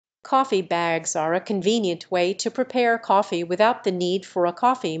Coffee bags are a convenient way to prepare coffee without the need for a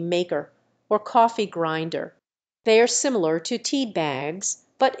coffee maker or coffee grinder. They are similar to tea bags,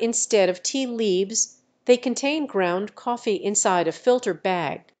 but instead of tea leaves they contain ground coffee inside a filter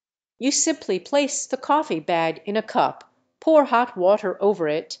bag. You simply place the coffee bag in a cup, pour hot water over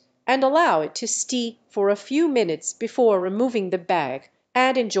it, and allow it to steep for a few minutes before removing the bag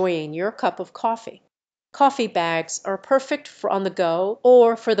and enjoying your cup of coffee. Coffee bags are perfect for on the go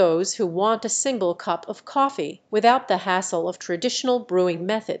or for those who want a single cup of coffee without the hassle of traditional brewing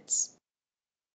methods.